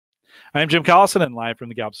I'm Jim Collison, and live from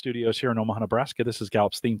the Gallup studios here in Omaha, Nebraska. This is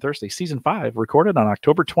Gallup's Theme Thursday, Season 5, recorded on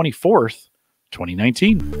October 24th,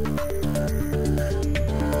 2019.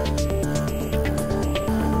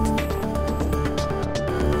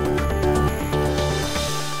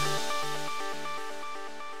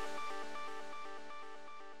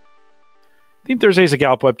 Theme Thursday is a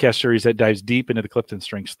Gallup webcast series that dives deep into the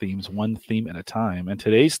CliftonStrengths themes, one theme at a time. And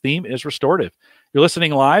today's theme is restorative. You're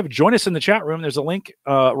listening live. Join us in the chat room. There's a link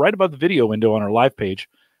right above the video window on our live page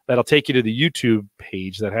that'll take you to the YouTube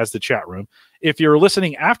page that has the chat room. If you're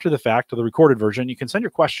listening after the fact to the recorded version, you can send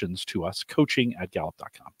your questions to us,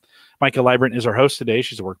 coaching@gallup.com. Maika Leibbrandt is our host today.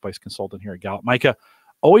 She's a workplace consultant here at Gallup. Maika,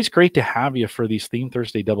 always great to have you for these Theme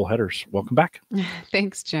Thursday doubleheaders. Welcome back.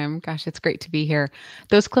 Thanks, Jim. Gosh, it's great to be here.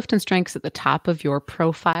 Those CliftonStrengths at the top of your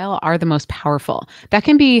profile are the most powerful. That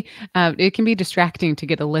can be, it can be distracting to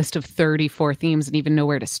get a list of 34 themes and even know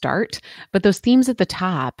where to start. But those themes at the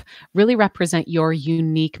top really represent your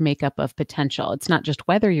unique makeup of potential. It's not just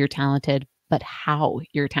whether you're talented, but how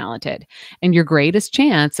you're talented. And your greatest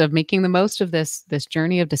chance of making the most of this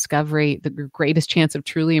journey of discovery, the greatest chance of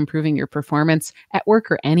truly improving your performance at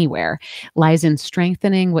work or anywhere, lies in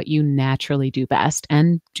strengthening what you naturally do best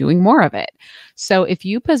and doing more of it. So if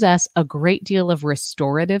you possess a great deal of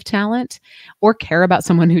restorative talent or care about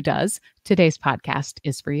someone who does, today's podcast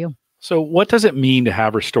is for you. So what does it mean to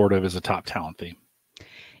have restorative as a top talent theme?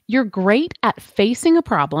 You're great at facing a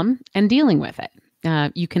problem and dealing with it.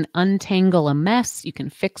 You can untangle a mess, you can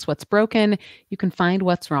fix what's broken, you can find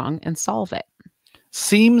what's wrong and solve it.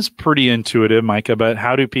 Seems pretty intuitive, Maika, but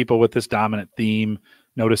how do people with this dominant theme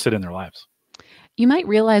notice it in their lives? You might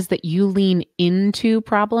realize that you lean into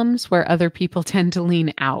problems where other people tend to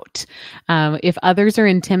lean out. If others are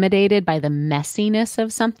intimidated by the messiness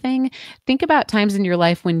of something, think about times in your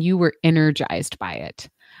life when you were energized by it.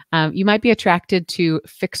 You might be attracted to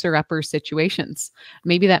fixer-upper situations.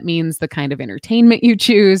 Maybe that means the kind of entertainment you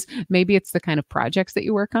choose. Maybe it's the kind of projects that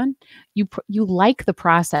you work on. You like the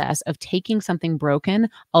process of taking something broken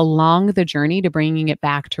along the journey to bringing it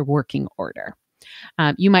back to working order.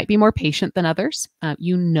 You might be more patient than others.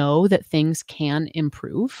 You know that things can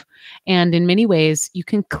improve. And in many ways, you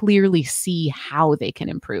can clearly see how they can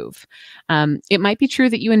improve. It might be true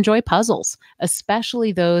that you enjoy puzzles,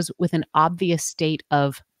 especially those with an obvious state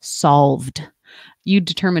of solved. You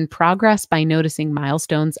determine progress by noticing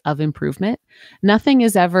milestones of improvement. Nothing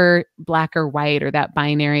is ever black or white or that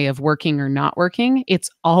binary of working or not working. It's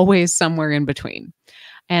always somewhere in between.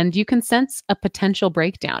 And you can sense a potential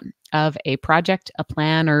breakdown of a project, a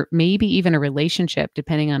plan, or maybe even a relationship,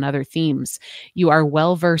 depending on other themes. You are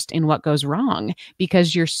well versed in what goes wrong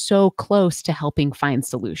because you're so close to helping find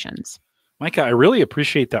solutions. Maika, I really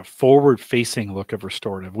appreciate that forward-facing look of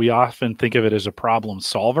restorative. We often think of it as a problem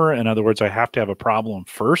solver. In other words, I have to have a problem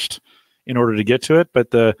first in order to get to it. But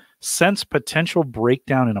the sense potential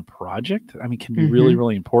breakdown in a project, can be really,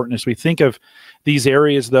 really important. As we think of these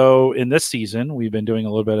areas, though, in this season, we've been doing a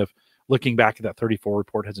little bit of looking back at that 34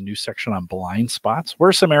 report, has a new section on blind spots. Where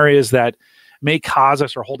are some areas that may cause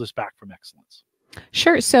us or hold us back from excellence?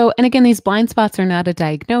 Sure. So, and again, these blind spots are not a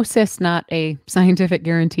diagnosis, not a scientific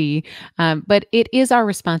guarantee, but it is our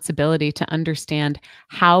responsibility to understand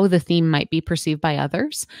how the theme might be perceived by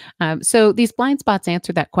others. So these blind spots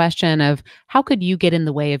answer that question of how could you get in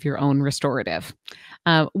the way of your own restorative?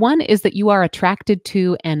 One is that you are attracted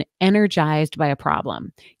to and energized by a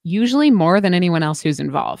problem, usually more than anyone else who's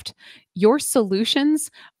involved. Your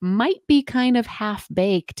solutions might be kind of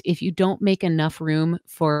half-baked if you don't make enough room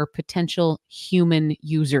for potential human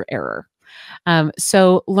user error.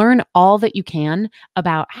 So learn all that you can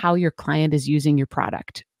about how your client is using your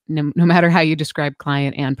product, no matter how you describe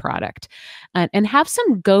client and product. And have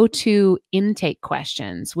some go-to intake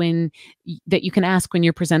questions that you can ask when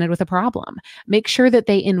you're presented with a problem. Make sure that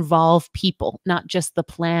they involve people, not just the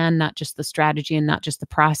plan, not just the strategy, and not just the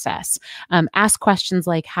process. Ask questions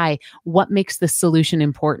like, hi, what makes this solution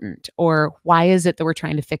important? Or why is it that we're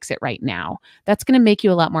trying to fix it right now? That's going to make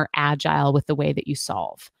you a lot more agile with the way that you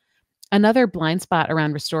solve. Another blind spot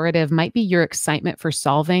around restorative might be your excitement for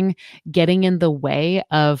solving getting in the way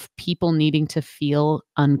of people needing to feel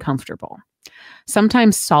uncomfortable.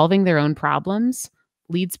 Sometimes solving their own problems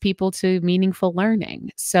leads people to meaningful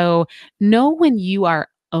learning. So know when you are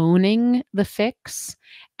owning the fix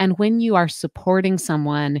and when you are supporting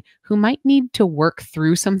someone who might need to work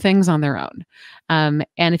through some things on their own. And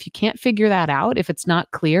if you can't figure that out, if it's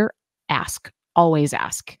not clear, ask. Always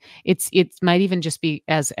ask. It might even just be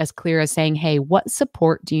as clear as saying, hey, what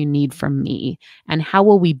support do you need from me? And how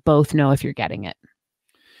will we both know if you're getting it?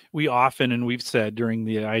 We often, and we've said during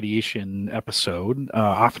the ideation episode,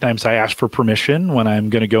 oftentimes I ask for permission when I'm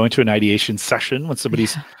going to go into an ideation session when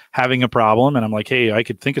somebody's having a problem and I'm like, hey, I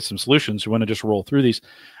could think of some solutions. You want to just roll through these?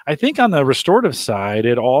 I think on the restorative side,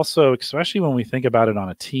 it also, especially when we think about it on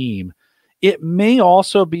a team, it may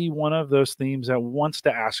also be one of those themes that wants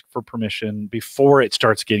to ask for permission before it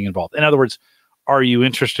starts getting involved. In other words, are you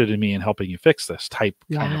interested in me in helping you fix this type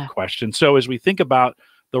kind of question? So as we think about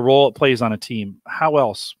the role it plays on a team, how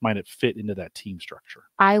else might it fit into that team structure?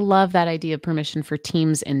 I love that idea of permission for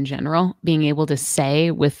teams in general, being able to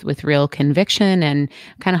say with real conviction and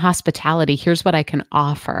kind of hospitality, here's what I can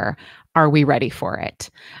offer. Are we ready for it?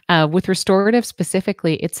 With restorative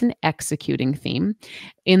specifically, it's an executing theme.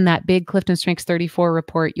 In that big CliftonStrengths 34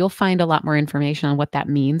 report, you'll find a lot more information on what that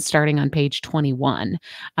means starting on page 21.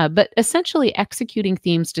 But essentially, executing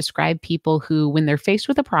themes describe people who, when they're faced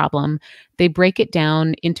with a problem, they break it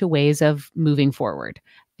down into ways of moving forward.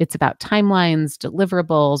 It's about timelines,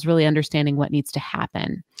 deliverables, really understanding what needs to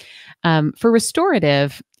happen. For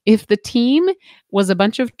restorative, if the team was a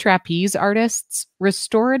bunch of trapeze artists,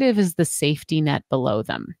 restorative is the safety net below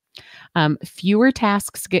them. Fewer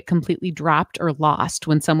tasks get completely dropped or lost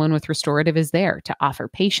when someone with restorative is there to offer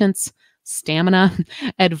patience, stamina,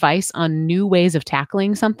 advice on new ways of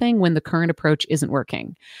tackling something when the current approach isn't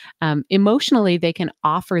working. Emotionally, they can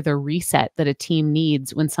offer the reset that a team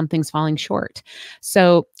needs when something's falling short.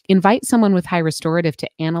 So invite someone with high restorative to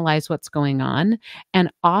analyze what's going on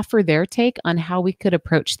and offer their take on how we could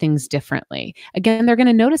approach things differently. Again, they're going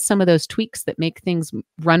to notice some of those tweaks that make things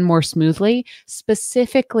run more smoothly,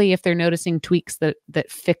 specifically if they're noticing tweaks that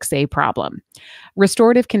fix a problem.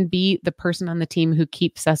 Restorative can be the person on the team who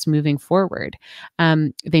keeps us moving forward.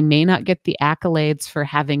 They may not get the accolades for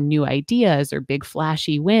having new ideas or big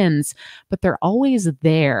flashy wins, but they're always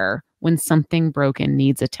there when something broken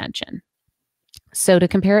needs attention. So to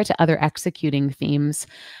compare it to other executing themes,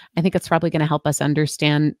 I think it's probably going to help us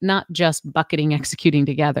understand not just bucketing executing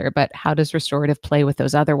together, but how does restorative play with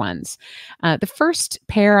those other ones? The first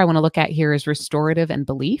pair I want to look at here is restorative and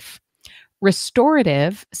belief.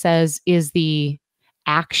 Restorative is the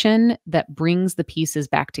action that brings the pieces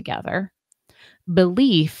back together.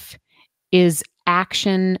 Belief is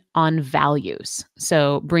action on values.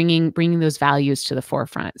 So bringing those values to the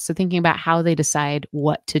forefront. So thinking about how they decide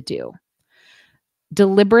what to do.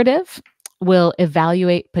 Deliberative will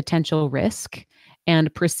evaluate potential risk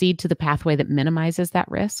and proceed to the pathway that minimizes that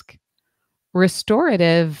risk.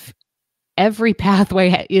 Restorative, every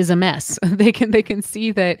pathway is a mess. They can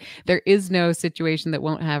see that there is no situation that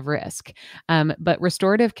won't have risk. But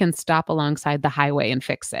restorative can stop alongside the highway and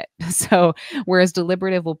fix it. So whereas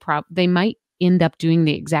deliberative they might end up doing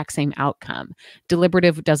the exact same outcome.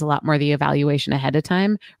 Deliberative does a lot more of the evaluation ahead of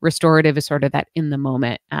time. Restorative is sort of that in the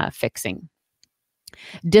moment fixing.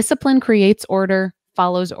 Discipline creates order,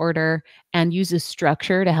 follows order, and uses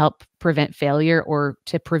structure to help prevent failure or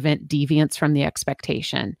to prevent deviance from the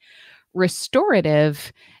expectation.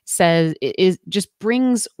 Restorative just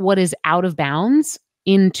brings what is out of bounds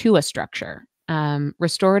into a structure.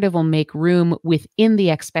 Restorative will make room within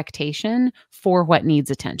the expectation for what needs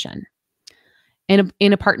attention.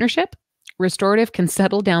 In a partnership, restorative can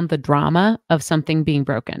settle down the drama of something being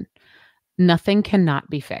broken. Nothing cannot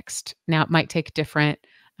be fixed. Now, it might take different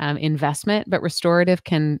investment, but restorative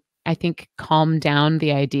can, I think, calm down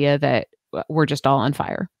the idea that we're just all on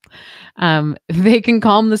fire. They can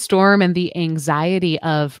calm the storm and the anxiety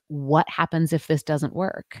of what happens if this doesn't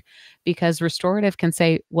work, because restorative can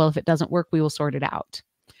say, well, if it doesn't work, we will sort it out.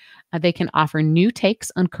 They can offer new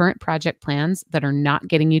takes on current project plans that are not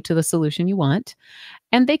getting you to the solution you want.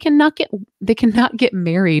 And they cannot get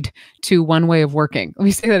married to one way of working. Let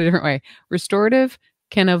me say that a different way. Restorative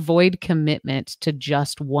can avoid commitment to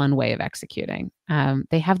just one way of executing.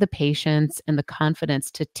 They have the patience and the confidence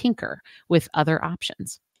to tinker with other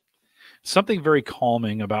options. Something very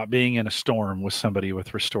calming about being in a storm with somebody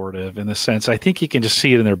with restorative, in the sense, I think you can just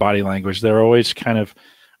see it in their body language. They're always kind of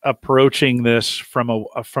approaching this from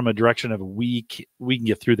a direction of we can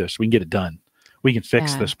get through this. We can get it done. We can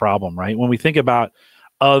fix this problem, right? When we think about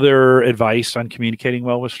other advice on communicating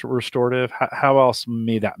well with restorative, how else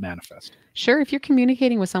may that manifest? Sure. If you're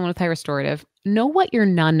communicating with someone with high restorative, know what your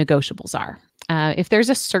non-negotiables are. If there's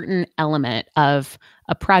a certain element of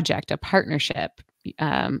a project, a partnership,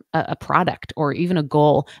 a product, or even a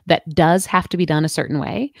goal that does have to be done a certain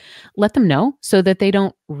way, let them know so that they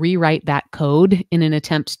don't rewrite that code in an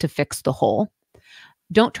attempt to fix the whole.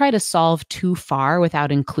 Don't try to solve too far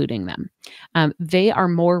without including them. They are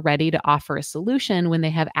more ready to offer a solution when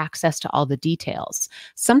they have access to all the details.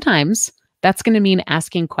 Sometimes That's going to mean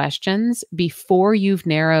asking questions before you've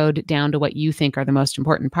narrowed down to what you think are the most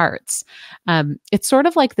important parts. It's sort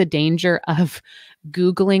of like the danger of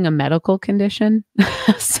Googling a medical condition.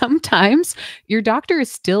 Sometimes your doctor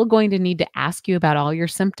is still going to need to ask you about all your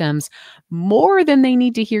symptoms more than they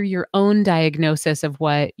need to hear your own diagnosis of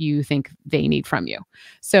what you think they need from you.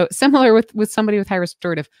 So similar with somebody with high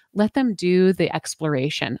restorative, let them do the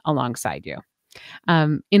exploration alongside you.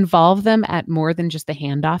 Involve them at more than just the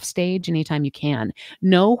handoff stage anytime you can.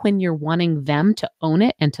 Know when you're wanting them to own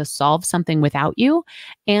it and to solve something without you,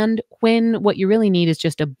 and when what you really need is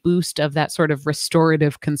just a boost of that sort of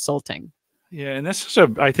restorative consulting. Yeah, and this is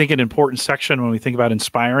I think, an important section when we think about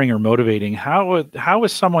inspiring or motivating. How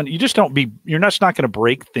is someone, you're just not going to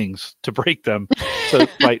break things to break them. So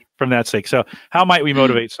like from that sake. So how might we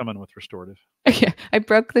motivate someone with restorative? Yeah, I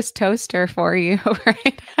broke this toaster for you,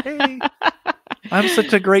 right? Hey, I'm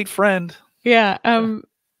such a great friend. Yeah,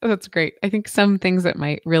 that's great. I think some things that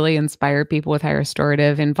might really inspire people with high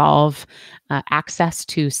restorative involve access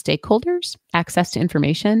to stakeholders, access to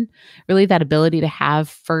information, really that ability to have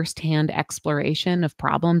firsthand exploration of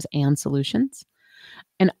problems and solutions,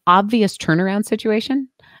 an obvious turnaround situation,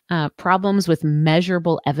 problems with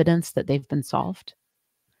measurable evidence that they've been solved.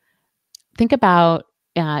 Think about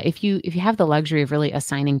if you have the luxury of really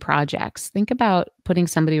assigning projects, think about putting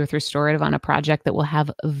somebody with restorative on a project that will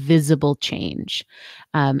have a visible change,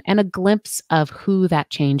 and a glimpse of who that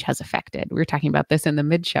change has affected. We were talking about this in the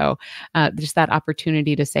mid-show, just that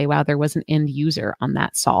opportunity to say, wow, there was an end user on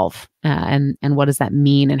that solve, and what does that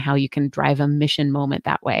mean, and how you can drive a mission moment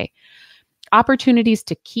that way. Opportunities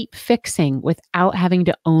to keep fixing without having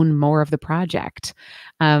to own more of the project.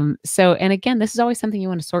 And again, this is always something you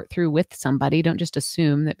want to sort through with somebody. Don't just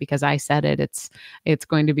assume that because I said it, it's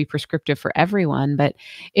going to be prescriptive for everyone, but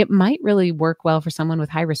it might really work well for someone with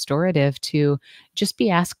high restorative to just be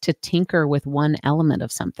asked to tinker with one element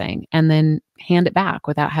of something and then hand it back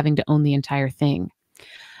without having to own the entire thing.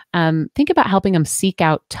 Think about helping them seek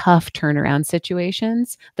out tough turnaround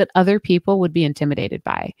situations that other people would be intimidated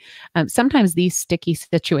by. Sometimes these sticky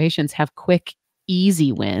situations have quick,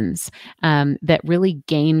 easy wins that really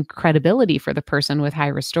gain credibility for the person with high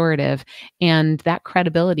restorative. And that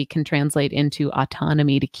credibility can translate into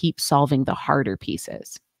autonomy to keep solving the harder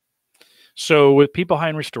pieces. So with people high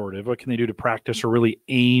in restorative, what can they do to practice or really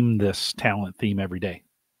aim this talent theme every day?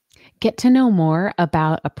 Get to know more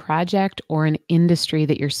about a project or an industry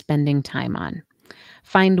that you're spending time on.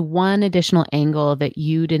 Find one additional angle that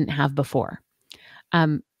you didn't have before.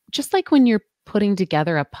 Just like when you're putting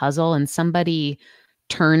together a puzzle and somebody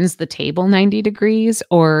turns the table 90 degrees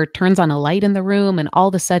or turns on a light in the room and all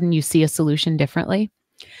of a sudden you see a solution differently.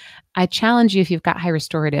 I challenge you, if you've got high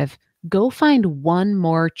restorative, go find one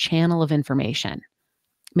more channel of information.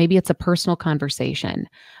 Maybe it's a personal conversation,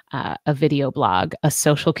 a video blog, a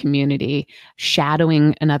social community,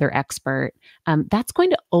 shadowing another expert. That's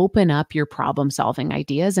going to open up your problem-solving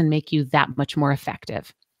ideas and make you that much more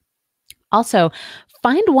effective. Also,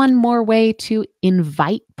 find one more way to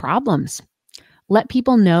invite problems. Let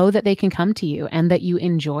people know that they can come to you and that you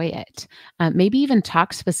enjoy it. Maybe even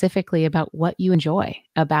talk specifically about what you enjoy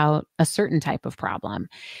about a certain type of problem.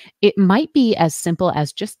 It might be as simple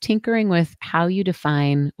as just tinkering with how you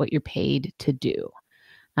define what you're paid to do.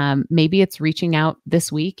 Maybe it's reaching out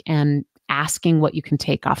this week and asking what you can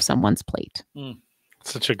take off someone's plate.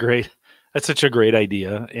 That's such a great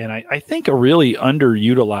idea. And I think a really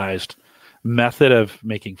underutilized method of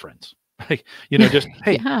making friends. Just,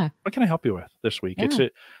 hey, what can I help you with this week? Yeah.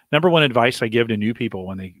 It's number one advice I give to new people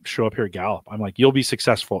when they show up here at Gallup. I'm like, you'll be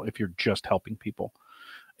successful if you're just helping people.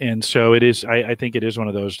 And so it is, I think it is one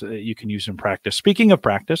of those that you can use in practice. Speaking of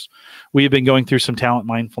practice, we have been going through some talent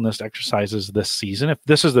mindfulness exercises this season. If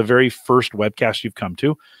this is the very first webcast you've come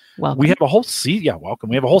to, welcome. We have a whole season. Yeah,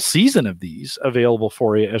 welcome. We have a whole season of these available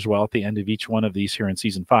for you as well at the end of each one of these here in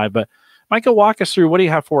season 5. But Maika, walk us through, what do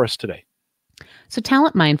you have for us today? So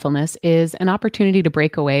talent mindfulness is an opportunity to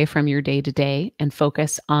break away from your day-to-day and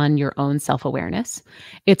focus on your own self-awareness.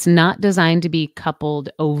 It's not designed to be coupled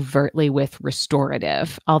overtly with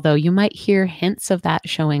restorative, although you might hear hints of that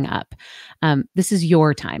showing up. This is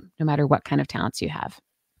your time, no matter what kind of talents you have.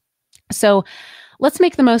 So let's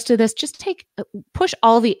make the most of this. Just push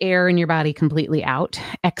all the air in your body completely out.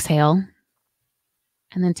 Exhale.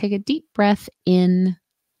 And then take a deep breath in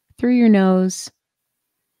through your nose.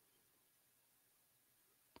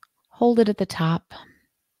 Hold it at the top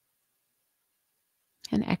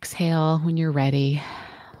and exhale when you're ready.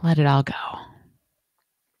 Let it all go.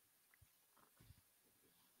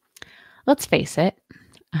 Let's face it,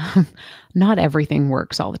 not everything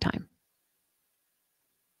works all the time.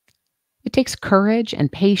 It takes courage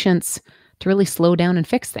and patience to really slow down and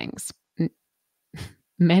fix things.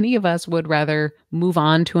 Many of us would rather move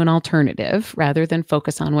on to an alternative rather than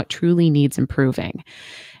focus on what truly needs improving.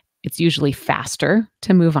 It's usually faster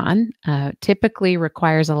to move on, typically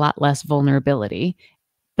requires a lot less vulnerability,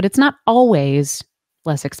 but it's not always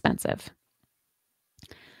less expensive.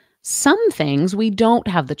 Some things we don't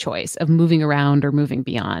have the choice of moving around or moving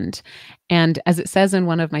beyond. And as it says in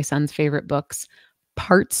one of my son's favorite books,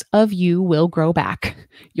 parts of you will grow back.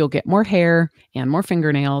 You'll get more hair and more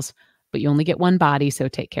fingernails, but you only get one body, so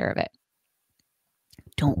take care of it.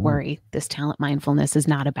 Don't worry, this talent mindfulness is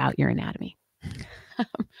not about your anatomy.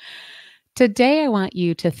 Today, I want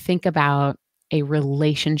you to think about a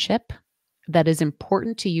relationship that is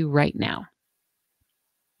important to you right now.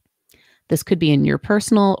 This could be in your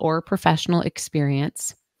personal or professional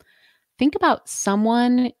experience. Think about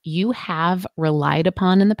someone you have relied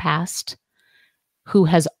upon in the past who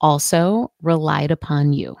has also relied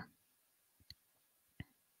upon you.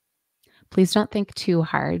 Please don't think too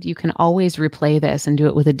hard. You can always replay this and do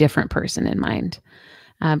it with a different person in mind.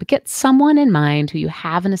 But get someone in mind who you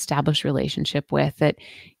have an established relationship with that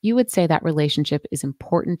you would say that relationship is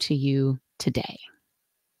important to you today.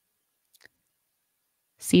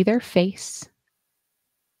 See their face.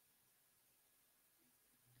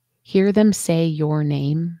 Hear them say your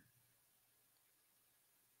name.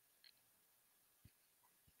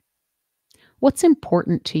 What's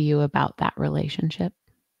important to you about that relationship?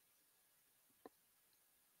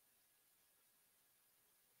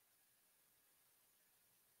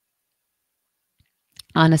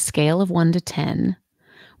 On a scale of 1 to 10,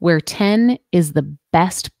 where 10 is the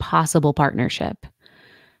best possible partnership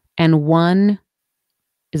and 1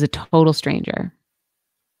 is a total stranger,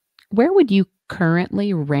 where would you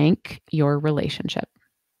currently rank your relationship?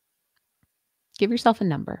 Give yourself a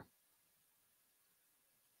number.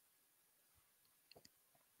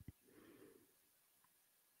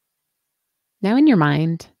 Now in your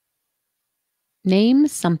mind, name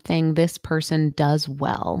something this person does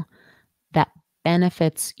well that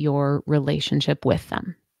benefits your relationship with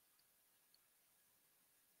them.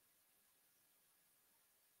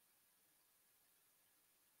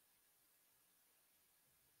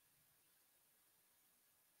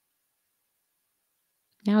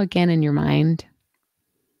 Now again in your mind,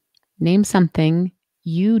 name something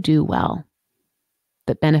you do well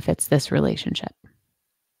that benefits this relationship.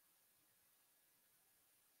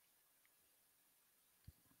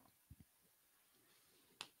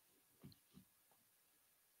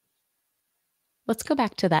 Let's go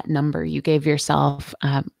back to that number you gave yourself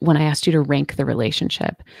when I asked you to rank the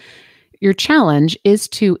relationship. Your challenge is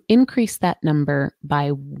to increase that number by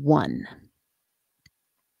 1.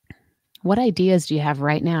 What ideas do you have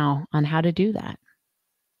right now on how to do that?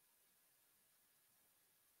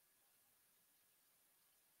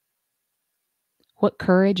 What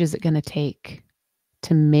courage is it going to take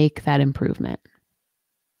to make that improvement?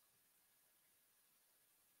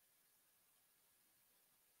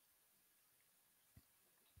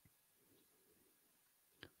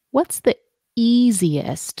 What's the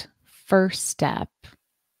easiest first step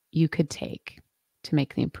you could take to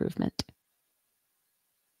make the improvement?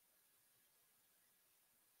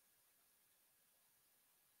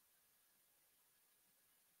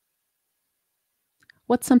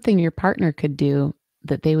 What's something your partner could do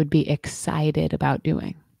that they would be excited about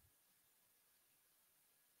doing?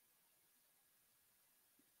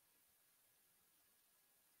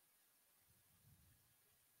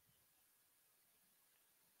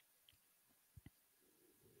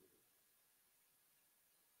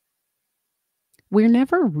 We're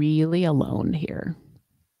never really alone here.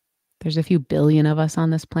 There's a few billion of us on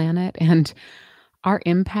this planet, and our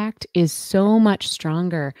impact is so much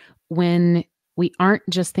stronger when we aren't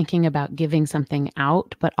just thinking about giving something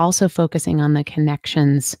out, but also focusing on the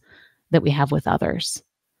connections that we have with others.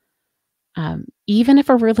 Even if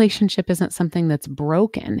a relationship isn't something that's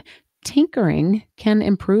broken, tinkering can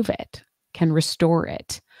improve it, can restore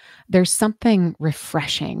it. There's something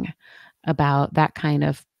refreshing about that kind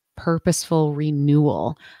of purposeful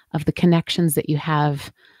renewal of the connections that you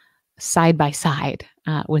have side by side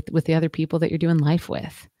with the other people that you're doing life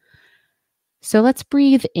with. So let's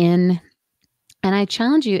breathe in. And I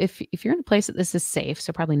challenge you, if you're in a place that this is safe,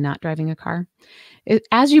 so probably not driving a car,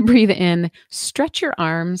 as you breathe in, stretch your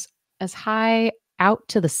arms as high out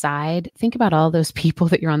to the side. Think about all those people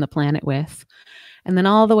that you're on the planet with. And then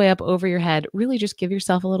all the way up over your head, really just give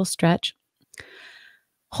yourself a little stretch.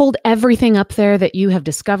 Hold everything up there that you have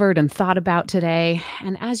discovered and thought about today.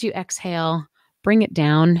 And as you exhale, bring it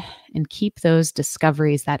down and keep those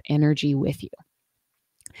discoveries, that energy with you.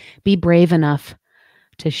 Be brave enough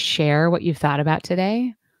to share what you've thought about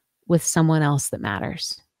today with someone else that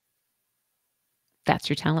matters. That's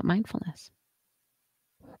your talent mindfulness.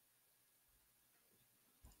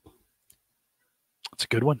 It's a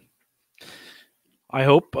good one. I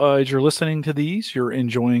hope as you're listening to these, you're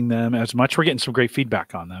enjoying them as much. We're getting some great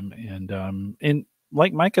feedback on them. And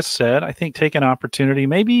like Maika said, I think take an opportunity.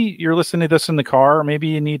 Maybe you're listening to this in the car. Maybe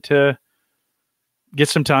you need to get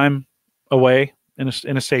some time away in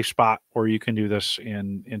a safe spot where you can do this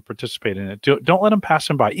and participate in it. Don't let them pass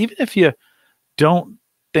them by. Even if you don't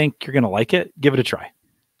think you're going to like it, give it a try.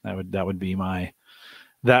 That would be my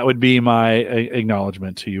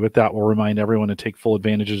acknowledgement to you. With that, we'll remind everyone to take full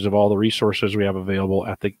advantages of all the resources we have available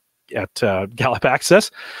at Gallup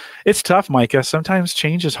Access. It's tough, Maika. Sometimes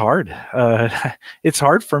change is hard. It's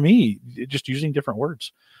hard for me just using different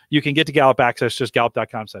words. You can get to Gallup Access, just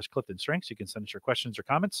gallup.com/CliftonStrengths. You can send us your questions or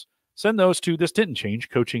comments. Send those to This Didn't Change,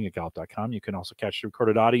 coaching@gallup.com. You can also catch the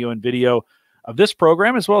recorded audio and video of this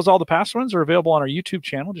program, as well as all the past ones are available on our YouTube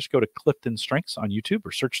channel. Just go to Clifton Strengths on YouTube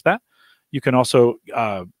or search that. You can also,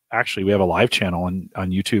 actually, we have a live channel on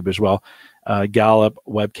YouTube as well, Gallup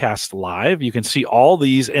Webcast Live. You can see all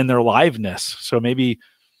these in their liveness. So maybe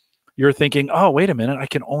you're thinking, oh, wait a minute, I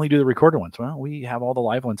can only do the recorded ones. Well, we have all the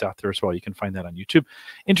live ones out there as well. You can find that on YouTube.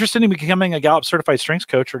 Interested in becoming a Gallup Certified Strengths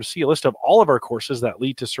Coach, or to see a list of all of our courses that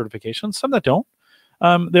lead to certification, some that don't,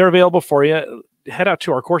 they're available for you. Head out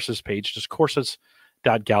to our courses page, just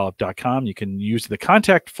courses.gallup.com. You can use the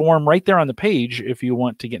contact form right there on the page if you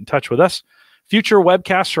want to get in touch with us. Future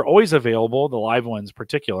webcasts are always available, the live ones in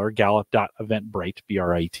particular, gallup.eventbrite,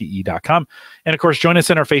 BRITE.com. And of course, join us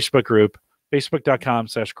in our Facebook group,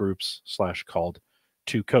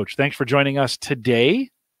 facebook.com/groups/called-to-coach. Thanks for joining us today.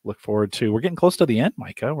 Look forward to, we're getting close to the end,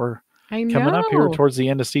 Maika. We're coming up here towards the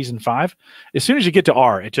end of season 5. As soon as you get to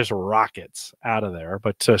R, it just rockets out of there.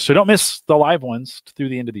 But so don't miss the live ones through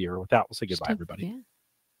the end of the year. With that, we'll say goodbye, everybody. Yeah.